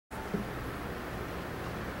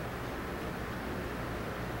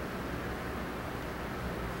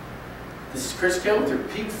This is Chris Kill with your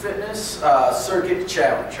Peak Fitness Circuit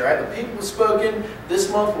Challenge. All right, the peak was spoken. This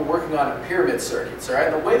month we're working on pyramid circuits. All right,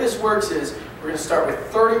 and the way this works is we're going to start with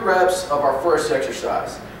 30 reps of our first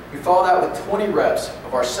exercise. We follow that with 20 reps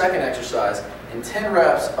of our second exercise and 10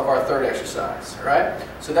 reps of our third exercise. All right,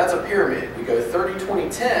 so that's a pyramid. We go 30, 20,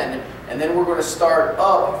 10, and then we're going to start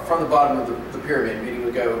up from the bottom of the pyramid, meaning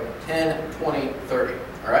we go 10, 20, 30.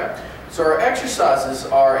 All right. So our exercises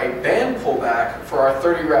are a band pullback for our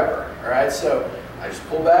 30 repper. All right, so I just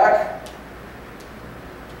pull back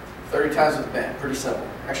 30 times with the band. Pretty simple.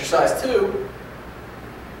 Exercise 2,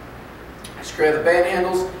 I just grab the band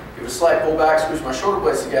handles, give it a slight pull back, squeeze my shoulder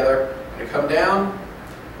blades together, and I come down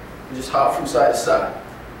and just hop from side to side.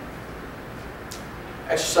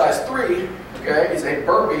 Exercise 3, okay, is a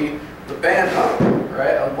burpee with a band hop. All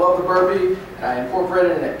right, I love the burpee, and I incorporate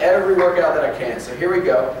it into every workout that I can. So here we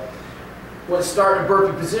go. I'm going to start in a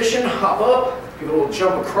burpee position, hop up, give it a little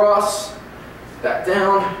jump across, back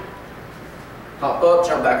down, hop up,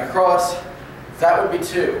 jump back across. That would be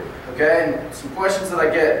 2. Okay, and some questions that I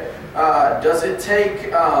get, does it take,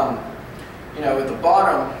 you know, at the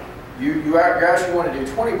bottom, you actually want to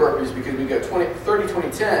do 20 burpees because we go 30, 20,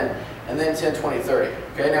 10, and then 10, 20, 30.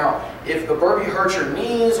 Okay, now, if the burpee hurts your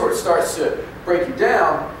knees or it starts to break you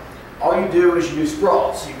down, all you do is you do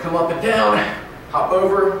sprawls. So you come up and down, hop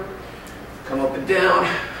over, come up and down,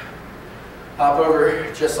 hop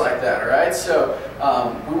over, just like that, all right? So,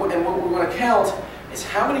 what we want to count is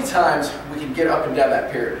how many times we can get up and down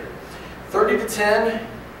that pyramid. 30 to 10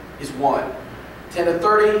 is 1. 10 to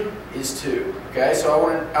 30 is 2, okay? So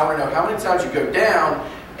I want to know how many times you go down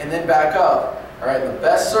and then back up, all right? The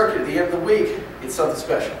best circuit at the end of the week, it's something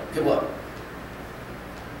special. Good luck.